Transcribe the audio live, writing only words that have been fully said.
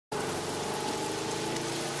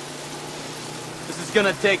This is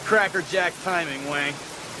gonna take crackerjack timing, Wang.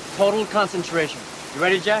 Total concentration. You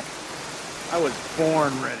ready, Jack? I was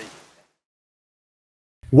born ready.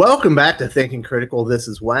 Welcome back to Thinking Critical. This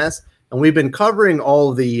is Wes, and we've been covering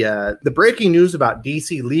all the breaking news about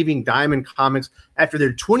DC leaving Diamond Comics after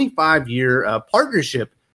their 25-year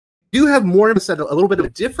partnership. We do have more at a little bit of a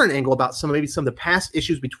different angle about some of the past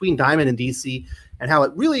issues between Diamond and DC, and how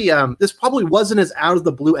it really this probably wasn't as out of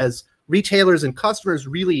the blue as retailers and customers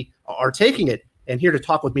really are taking it. And here to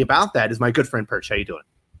talk with me about that is my good friend Perch. How you doing?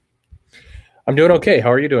 I'm doing okay.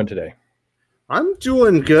 How are you doing today? I'm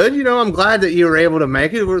doing good. You know, I'm glad that you were able to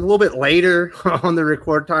make it. We're a little bit later on the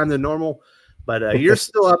record time than normal, but you're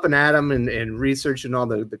still up and at 'em and researching all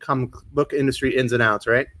the comic book industry ins and outs,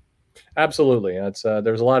 right? Absolutely.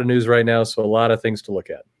 There's a lot of news right now, so a lot of things to look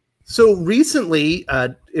at. So recently,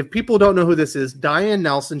 if people don't know who this is, Diane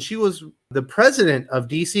Nelson, she was the president of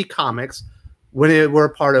DC Comics when they were a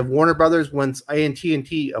part of Warner Brothers. Once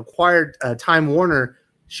AT&T acquired Time Warner,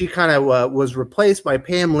 she kind of was replaced by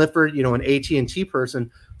Pam Lifford, you know, an AT&T person.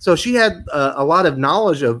 So she had a lot of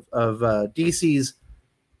knowledge of DC's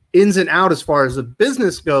ins and out as far as the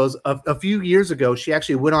business goes. A few years ago, she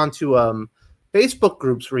actually went on to Facebook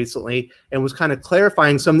groups recently and was kind of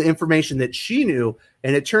clarifying some of the information that she knew.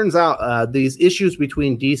 And it turns out these issues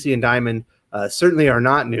between DC and Diamond certainly are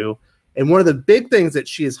not new. And one of the big things that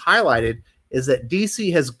she has highlighted is that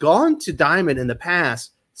DC has gone to Diamond in the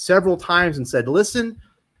past several times and said, listen,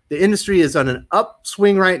 the industry is on an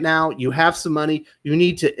upswing right now. You have some money. You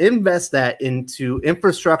need to invest that into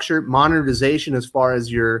infrastructure, modernization as far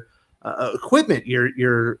as your equipment.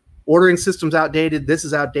 Your ordering system's outdated. This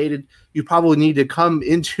is outdated. You probably need to come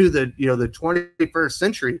into the 21st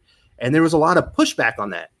century. And there was a lot of pushback on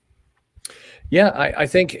that. Yeah, I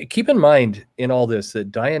think keep in mind in all this that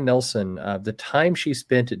Diane Nelson, the time she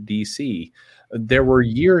spent at DC, there were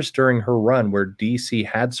years during her run where DC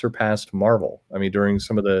had surpassed Marvel. I mean, during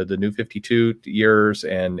some of the New 52 years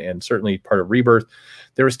and certainly part of Rebirth,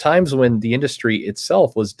 there was times when the industry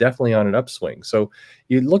itself was definitely on an upswing. So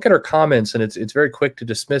you look at her comments and it's very quick to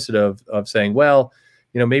dismiss it of saying, well,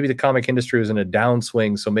 you know, maybe the comic industry was in a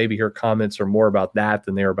downswing, so maybe her comments are more about that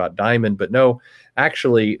than they're about Diamond. But no,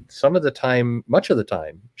 actually, some of the time, much of the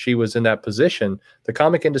time, she was in that position. The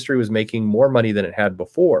comic industry was making more money than it had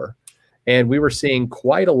before. And we were seeing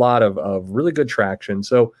quite a lot of really good traction.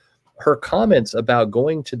 So her comments about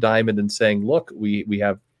going to Diamond and saying, look, we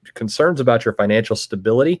have concerns about your financial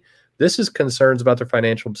stability. This is concerns about their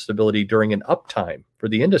financial stability during an uptime for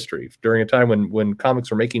the industry, during a time when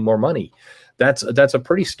comics were making more money. That's a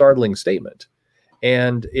pretty startling statement.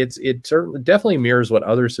 And it certainly definitely mirrors what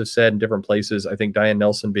others have said in different places. I think Diane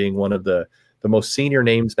Nelson being one of the most senior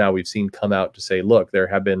names now we've seen come out to say, look, there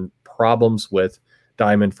have been problems with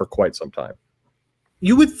Diamond for quite some time.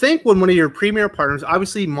 You would think when one of your premier partners,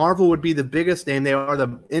 obviously Marvel would be the biggest name. They are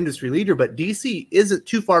the industry leader, but DC isn't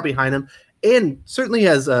too far behind them and certainly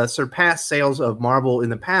has surpassed sales of Marvel in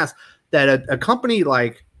the past, that a company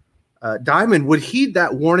like Diamond would heed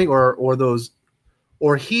that warning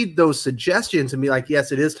or heed those suggestions and be like,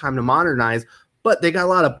 yes, it is time to modernize. But they got a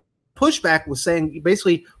lot of pushback with saying,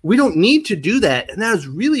 basically, we don't need to do that. And that is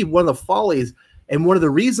really one of the follies and one of the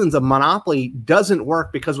reasons a monopoly doesn't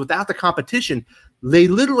work, because without the competition, they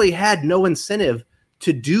literally had no incentive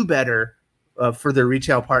to do better for their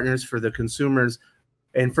retail partners, for the consumers,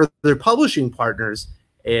 and for their publishing partners.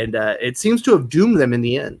 And it seems to have doomed them in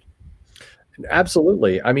the end.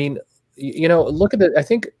 Absolutely. I mean, you know, look at it. I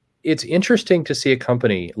think it's interesting to see a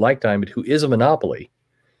company like Diamond, who is a monopoly,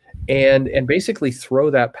 and basically throw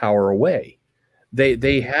that power away.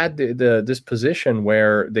 They had this position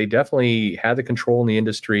where they definitely had the control in the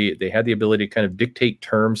industry. They had the ability to kind of dictate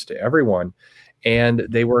terms to everyone, and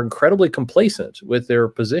they were incredibly complacent with their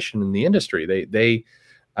position in the industry.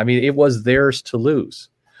 I mean, it was theirs to lose.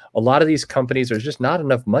 A lot of these companies, there's just not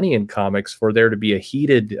enough money in comics for there to be a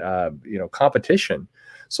heated, competition.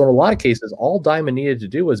 So in a lot of cases, all Diamond needed to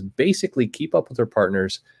do was basically keep up with their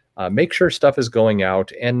partners, make sure stuff is going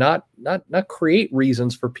out, and not create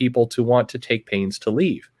reasons for people to want to take pains to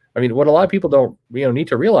leave. I mean, what a lot of people don't need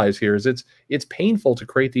to realize here is it's painful to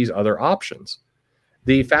create these other options.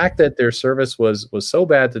 The fact that their service was so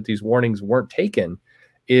bad that these warnings weren't taken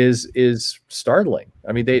is startling.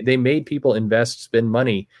 I mean, they made people spend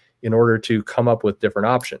money in order to come up with different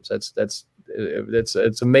options.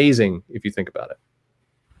 It's amazing if you think about it.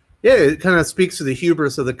 Yeah, it kind of speaks to the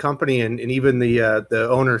hubris of the company and even the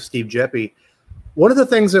owner, Steve Jeppy. One of the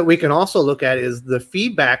things that we can also look at is the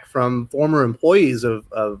feedback from former employees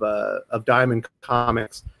of Diamond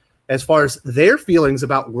Comics as far as their feelings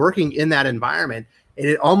about working in that environment. And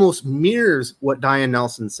it almost mirrors what Diane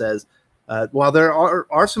Nelson says. While there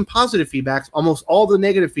are some positive feedbacks, almost all the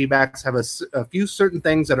negative feedbacks have a few certain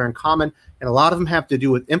things that are in common, and a lot of them have to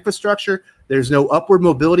do with infrastructure. There's no upward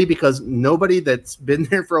mobility because nobody that's been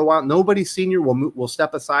there for a while, nobody senior will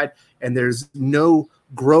step aside, and there's no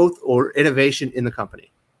growth or innovation in the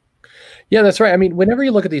company. Yeah, that's right. I mean, whenever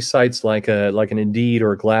you look at these sites like an Indeed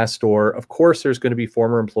or a Glassdoor, of course, there's going to be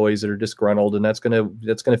former employees that are disgruntled, and that's going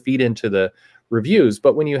to feed into the reviews.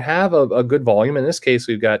 But when you have a good volume, in this case,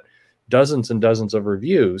 we've got dozens and dozens of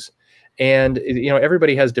reviews, and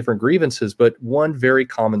everybody has different grievances, but one very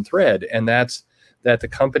common thread, and that's that the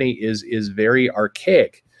company is very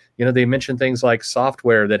archaic. They mention things like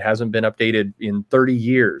software that hasn't been updated in 30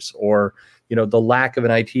 years, or the lack of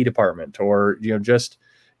an IT department, or just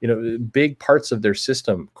big parts of their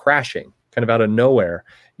system crashing kind of out of nowhere.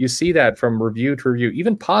 You see that from review to review,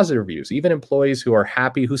 even positive reviews, even employees who are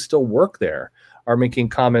happy, who still work there, are making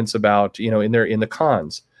comments about, in the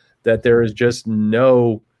cons, that there is just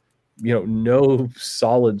no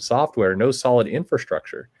solid software, no solid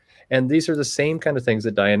infrastructure. And these are the same kind of things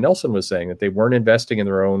that Diane Nelson was saying, that they weren't investing in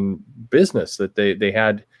their own business, that they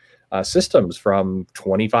had systems from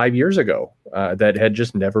 25 years ago that had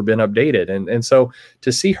just never been updated. And so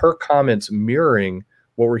to see her comments mirroring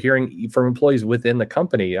what we're hearing from employees within the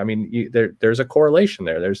company, I mean, there's a correlation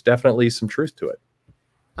there. There's definitely some truth to it.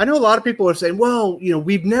 I know a lot of people are saying, well,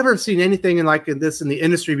 we've never seen anything like this in the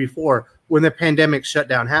industry before when the pandemic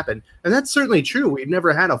shutdown happened. And that's certainly true. We've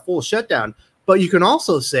never had a full shutdown. But you can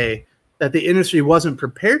also say that the industry wasn't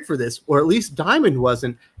prepared for this, or at least Diamond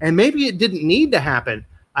wasn't, and maybe it didn't need to happen.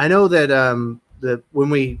 I know that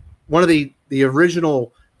one of the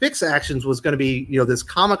original fix actions was going to be this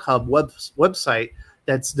Comic Hub website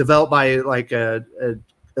that's developed by like a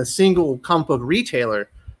single comic book retailer.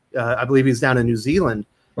 I believe he's down in New Zealand,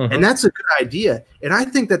 and that's a good idea. And I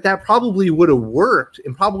think that probably would have worked,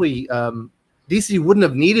 and probably DC wouldn't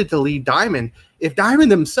have needed to leave Diamond if Diamond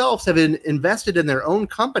themselves have invested in their own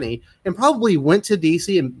company and probably went to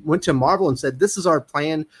DC and went to Marvel and said, this is our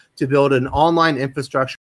plan to build an online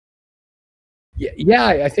infrastructure. Yeah,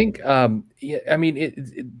 I think, I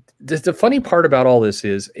mean, the funny part about all this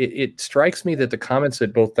is it strikes me that the comments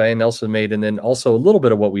that both Diane Nelson made, and then also a little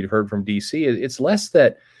bit of what we've heard from DC, it's less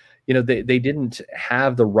that, they didn't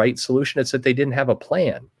have the right solution. It's that they didn't have a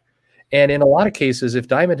plan. And in a lot of cases, if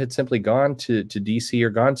Diamond had simply gone to DC or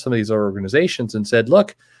gone to some of these other organizations and said,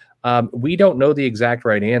 look, we don't know the exact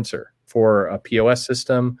right answer for a POS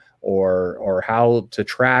system or how to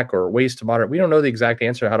track or ways to modernize. We don't know the exact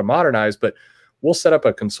answer how to modernize, but we'll set up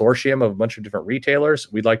a consortium of a bunch of different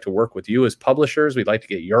retailers. We'd like to work with you as publishers. We'd like to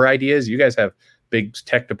get your ideas. You guys have big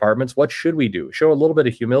tech departments. What should we do? Show a little bit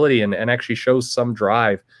of humility and actually show some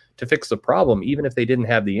drive to fix the problem, even if they didn't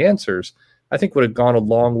have the answers. I think would have gone a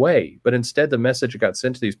long way. But instead, the message that got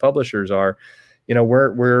sent to these publishers are,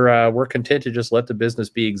 we're content to just let the business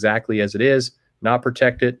be exactly as it is, not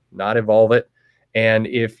protect it, not evolve it. And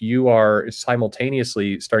if you are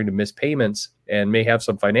simultaneously starting to miss payments and may have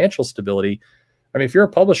some financial stability, I mean, if you're a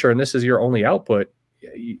publisher and this is your only output,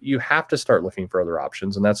 you have to start looking for other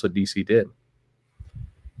options. And that's what DC did.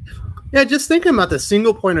 Yeah, just thinking about the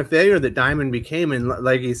single point of failure that Diamond became. And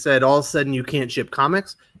like he said, all of a sudden you can't ship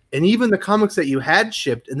comics. And even the comics that you had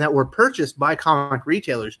shipped and that were purchased by comic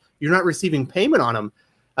retailers, you're not receiving payment on them.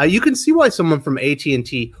 You can see why someone from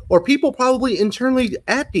AT&T or people probably internally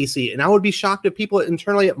at DC, and I would be shocked if people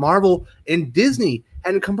internally at Marvel and Disney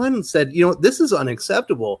hadn't come in and said, this is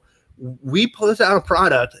unacceptable. We put out a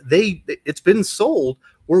product, it's been sold,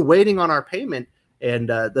 we're waiting on our payment, and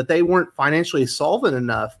that they weren't financially solvent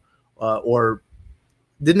enough or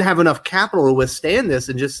didn't have enough capital to withstand this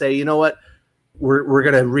and just say, you know what, we're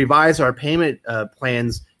going to revise our payment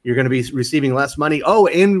plans. You're going to be receiving less money. Oh,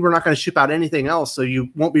 and we're not going to ship out anything else, so you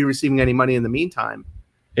won't be receiving any money in the meantime.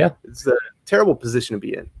 Yeah. It's a terrible position to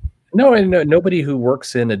be in. No, and nobody who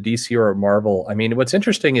works in a DC or a Marvel. I mean, what's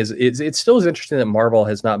interesting is it still is interesting that Marvel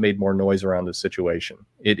has not made more noise around this situation.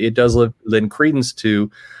 It does lend credence to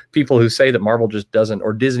people who say that Marvel just doesn't,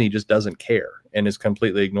 or Disney just doesn't care and is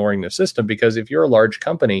completely ignoring the system. Because if you're a large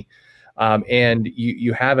company and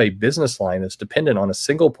you have a business line that's dependent on a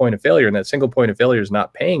single point of failure, and that single point of failure is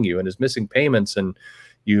not paying you and is missing payments, and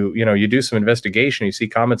you do some investigation, you see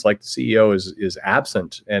comments like the CEO is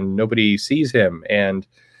absent and nobody sees him, and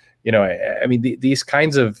I mean, these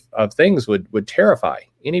kinds of things would terrify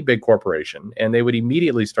any big corporation, and they would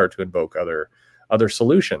immediately start to invoke other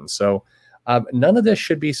solutions. So none of this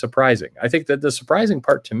should be surprising. I think that the surprising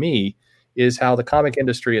part to me is how the comic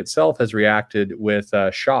industry itself has reacted with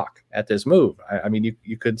shock at this move. I mean,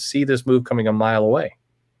 you could see this move coming a mile away.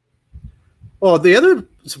 Well, the other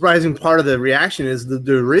surprising part of the reaction is the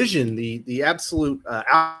derision, the absolute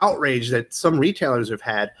outrage that some retailers have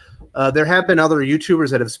had. There have been other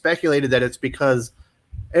YouTubers that have speculated that it's because,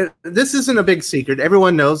 and this isn't a big secret.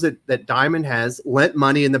 Everyone knows that Diamond has lent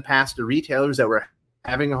money in the past to retailers that were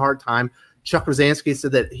having a hard time. Chuck Rosansky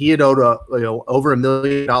said that he had owed over $1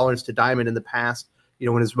 million to Diamond in the past,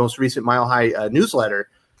 in his most recent Mile High newsletter,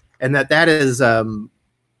 and that has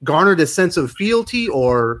garnered a sense of fealty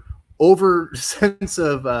or over sense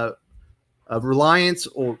of reliance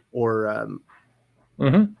or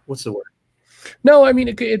what's the word? No, I mean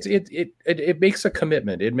it makes a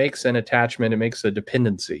commitment. It makes an attachment. It makes a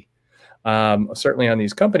dependency, certainly on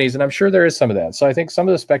these companies, and I'm sure there is some of that. So I think some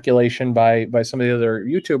of the speculation by some of the other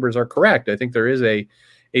YouTubers are correct. I think there is a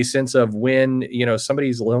sense of when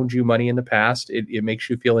somebody's loaned you money in the past, it makes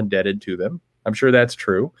you feel indebted to them. I'm sure that's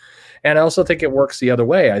true. And I also think it works the other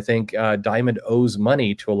way. I think Diamond owes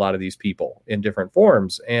money to a lot of these people in different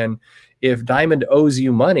forms. And if Diamond owes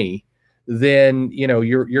you money, then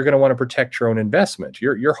you're going to want to protect your own investment.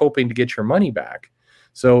 You're hoping to get your money back.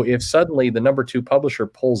 So if suddenly the number 2 publisher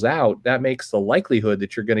pulls out, that makes the likelihood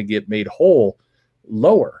that you're going to get made whole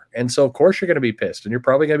lower. And so of course you're going to be pissed, and you're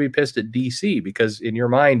probably going to be pissed at DC because in your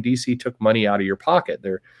mind, DC took money out of your pocket.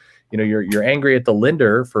 You're angry at the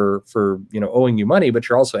lender for owing you money, but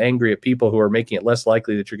you're also angry at people who are making it less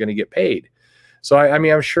likely that you're going to get paid. So I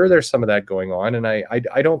mean, I'm sure there's some of that going on, and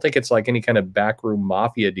I don't think it's like any kind of backroom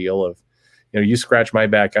mafia deal of, you scratch my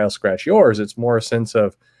back, I'll scratch yours. It's more a sense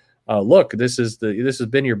of, look, this has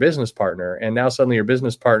been your business partner, and now suddenly your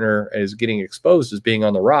business partner is getting exposed as being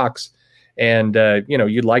on the rocks, and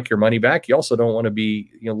you'd like your money back. You also don't want to be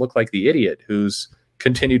look like the idiot who's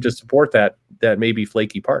continued to support that maybe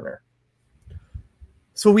flaky partner.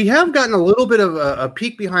 So we have gotten a little bit of a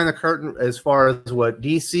peek behind the curtain as far as what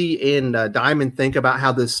DC and Diamond think about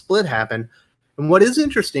how this split happened. And what is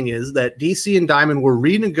interesting is that DC and Diamond were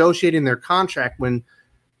renegotiating their contract when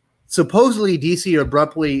supposedly DC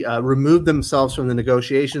abruptly removed themselves from the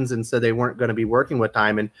negotiations and said they weren't going to be working with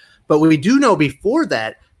Diamond. But we do know before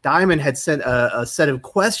that, Diamond had sent a set of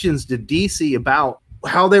questions to DC about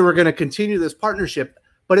how they were going to continue this partnership.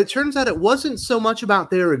 But it turns out it wasn't so much about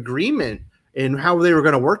their agreement and how they were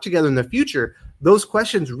going to work together in the future. Those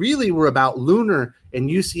questions really were about Lunar and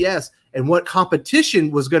UCS and what competition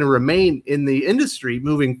was going to remain in the industry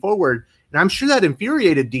moving forward. And I'm sure that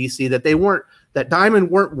infuriated DC that Diamond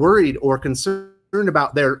weren't worried or concerned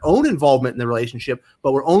about their own involvement in the relationship,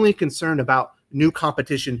 but were only concerned about new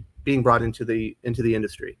competition being brought into the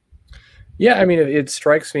industry. Yeah, I mean, it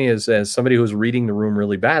strikes me as somebody who's reading the room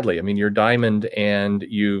really badly. I mean, you're Diamond and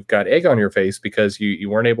you've got egg on your face because you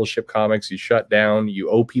weren't able to ship comics, you shut down, you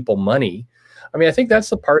owe people money. I mean, I think that's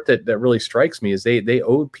the part that really strikes me is they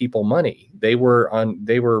owed people money. They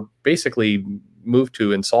were basically moved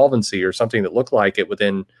to insolvency or something that looked like it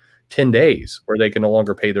within 10 days where they can no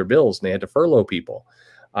longer pay their bills and they had to furlough people.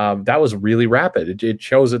 That was really rapid. It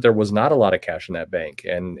shows that there was not a lot of cash in that bank.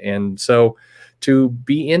 And so to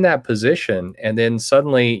be in that position and then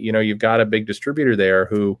suddenly, you've got a big distributor there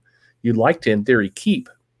who you'd like to, in theory, keep,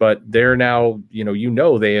 but they're now,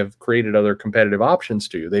 they have created other competitive options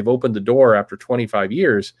to you. They've opened the door after 25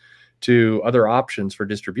 years to other options for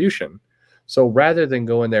distribution. So rather than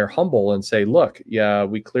go in there humble and say, look, yeah,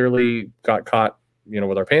 we clearly got caught,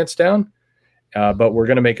 with our pants down, but we're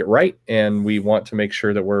going to make it right. And we want to make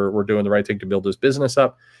sure that we're doing the right thing to build this business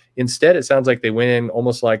up. Instead, it sounds like they went in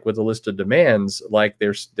almost like with a list of demands, like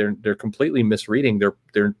they're completely misreading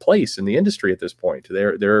their place in the industry at this point.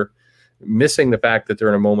 They're missing the fact that they're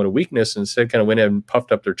in a moment of weakness, and instead kind of went in and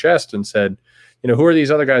puffed up their chest and said, who are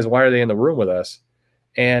these other guys? Why are they in the room with us?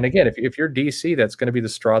 And again, if you're DC, that's going to be the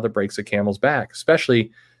straw that breaks the camel's back,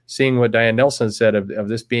 especially seeing what Diane Nelson said of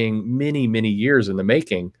this being many, many years in the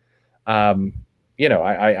making. I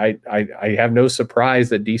have no surprise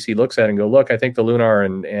that DC looks at it and go, look, I think the Lunar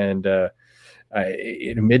and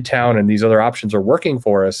Midtown and these other options are working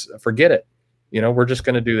for us. Forget it. We're just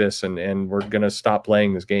going to do this and we're going to stop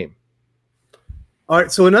playing this game. All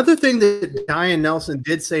right. So another thing that Diane Nelson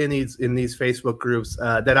did say in these Facebook groups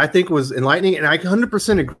that I think was enlightening, and I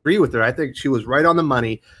 100% agree with her. I think she was right on the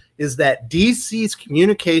money, is that DC's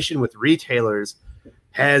communication with retailers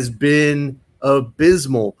has been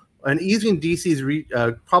abysmal. And even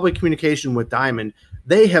DC's probably communication with Diamond,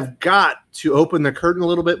 they have got to open the curtain a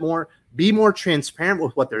little bit more, be more transparent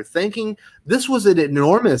with what they're thinking. This was an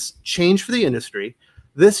enormous change for the industry.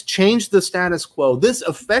 This changed the status quo. This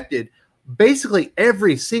affected basically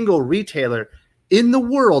every single retailer in the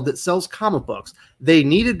world that sells comic books. They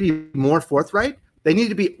needed to be more forthright. they need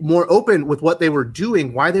to be more open with what they were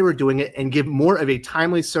doing, why they were doing it, and give more of a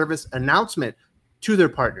timely service announcement to their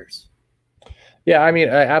partners. Yeah, I mean,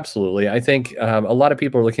 absolutely. I think a lot of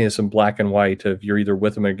people are looking at some black and white of you're either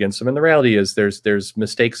with them or against them. And the reality is there's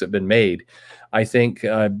mistakes that have been made. I think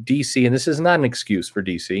DC, and this is not an excuse for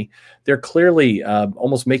DC, they're clearly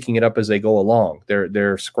almost making it up as they go along.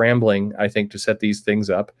 They're scrambling, I think, to set these things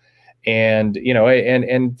up. And, you know,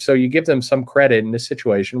 and so you give them some credit in this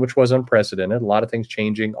situation, which was unprecedented, a lot of things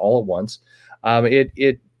changing all at once.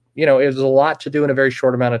 You know, it was a lot to do in a very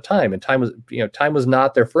short amount of time, and time was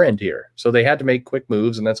not their friend here. So they had to make quick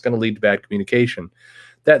moves, and that's going to lead to bad communication.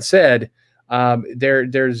 That said,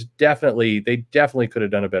 they definitely could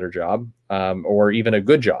have done a better job, or even a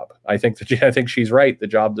good job. I think she's right. The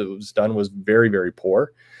job that was done was very, very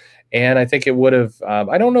poor. And I think it would have,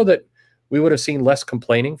 I don't know that we would have seen less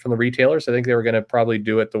complaining from the retailers. I think they were going to probably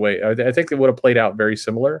do it the way, I think it would have played out very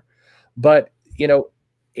similar, but you know,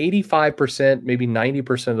 85%, maybe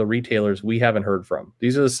 90% of the retailers we haven't heard from.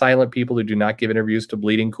 These are the silent people who do not give interviews to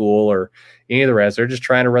Bleeding Cool or any of the rest. They're just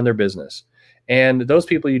trying to run their business. And those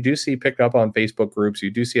people you do see picked up on Facebook groups,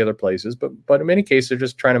 you do see other places, but in many cases, they're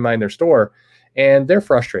just trying to mind their store, and they're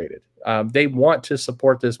frustrated. They want to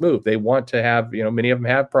support this move. They want to have, you know, many of them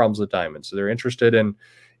have problems with Diamond, so they're interested in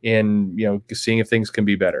you know, seeing if things can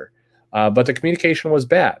be better. But the communication was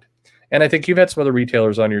bad. And I think you've had some other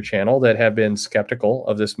retailers on your channel that have been skeptical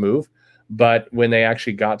of this move, but when they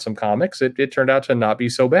actually got some comics, it turned out to not be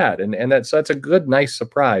so bad. And that's a good, nice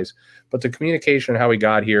surprise. But the communication, how we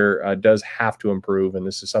got here, does have to improve. And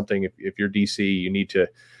this is something, if you're DC, you need to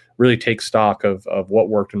really take stock of what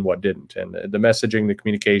worked and what didn't. And the messaging, the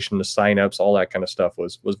communication, the signups, all that kind of stuff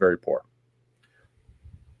was very poor.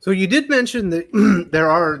 So you did mention that there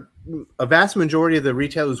are a vast majority of the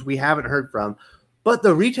retailers we haven't heard from. But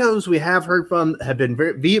the retailers we have heard from have been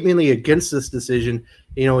very vehemently against this decision.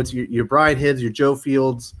 You know, it's your Brian Hibs, your Joe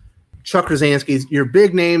Fields, Chuck Krasinski's, your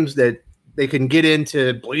big names that they can get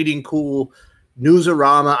into Bleeding Cool,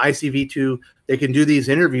 Newsarama, ICV2. They can do these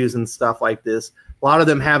interviews and stuff like this. A lot of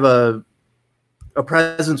them have a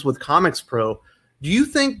presence with Comics Pro. Do you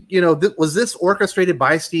think, you know, was this orchestrated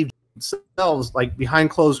by Steve themselves, like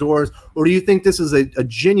behind closed doors, or do you think this is a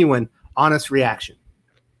genuine, honest reaction?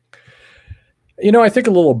 You know, I think a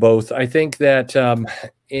little of both. I think that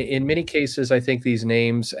in many cases, I think these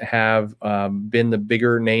names have been the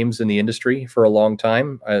bigger names in the industry for a long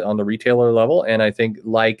time on the retailer level. And I think,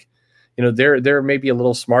 like, you know, they're maybe a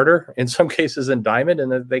little smarter in some cases than Diamond,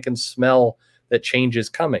 and that they can smell that change is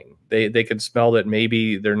coming. They can smell that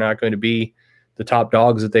maybe they're not going to be the top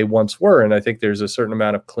dogs that they once were. And I think there's a certain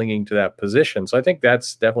amount of clinging to that position. So I think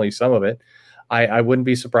that's definitely some of it. I wouldn't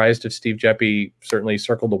be surprised if Steve Jeppe certainly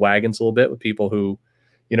circled the wagons a little bit with people who,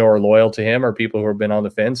 you know, are loyal to him, or people who have been on the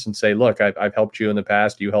fence and say, look, I've helped you in the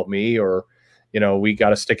past, you helped me, or, you know, we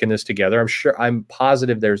got to stick in this together. I'm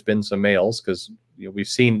positive there's been some mails, because, you know, we've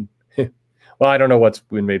seen, well, I don't know what's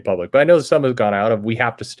been made public, but I know some have gone out of, we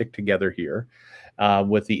have to stick together here,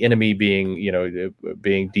 with the enemy being, you know,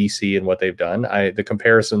 being DC and what they've done. The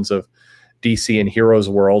comparisons of DC and Heroes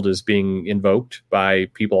World is being invoked by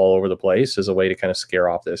people all over the place as a way to kind of scare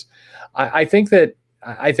off this. I think that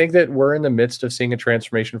we're in the midst of seeing a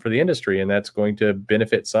transformation for the industry, and that's going to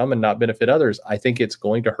benefit some and not benefit others. I think it's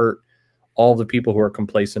going to hurt all the people who are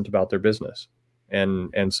complacent about their business.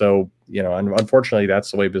 And so, you know, unfortunately, that's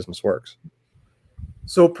the way business works.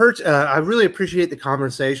 So, Perch, I really appreciate the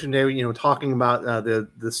conversation today, you know, talking about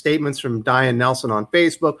the statements from Diane Nelson on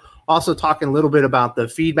Facebook, also talking a little bit about the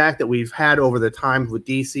feedback that we've had over the time with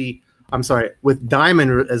with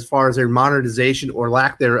Diamond, as far as their monetization or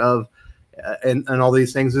lack thereof, and all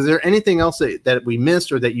these things. Is there anything else that we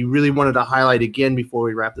missed, or that you really wanted to highlight again before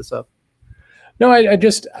we wrap this up? No,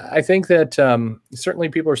 I think that certainly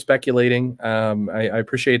people are speculating. I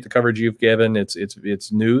appreciate the coverage you've given.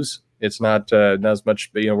 It's news. It's not as much,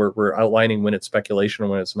 you know, we're outlining when it's speculation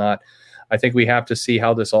and when it's not. I think we have to see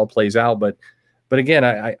how this all plays out. But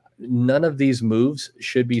again, none of these moves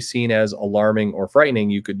should be seen as alarming or frightening.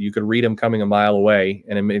 You could read them coming a mile away.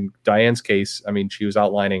 And in Diane's case, I mean, she was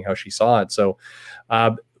outlining how she saw it. So,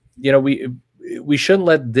 you know, we shouldn't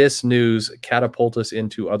let this news catapult us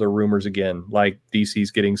into other rumors again, like DC's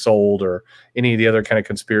getting sold or any of the other kind of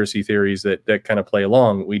conspiracy theories that kind of play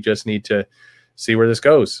along. We just need to see where this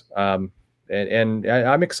goes. And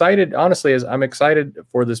I'm excited, honestly, as I'm excited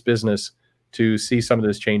for this business to see some of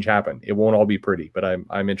this change happen. It won't all be pretty, but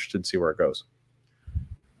I'm interested to see where it goes.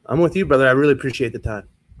 I'm with you, brother. I really appreciate the time.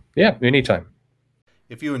 Yeah, anytime.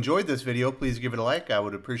 If you enjoyed this video, please give it a like. I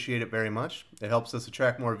would appreciate it very much. It helps us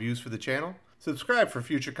attract more views for the channel. Subscribe for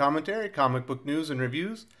future commentary, comic book news, and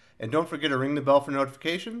reviews. And don't forget to ring the bell for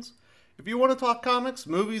notifications. If you want to talk comics,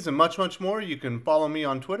 movies, and much, much more, you can follow me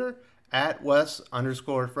on Twitter at Wes_from_TC.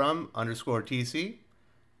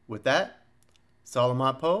 With that,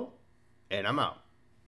 Salamat Po, and I'm out.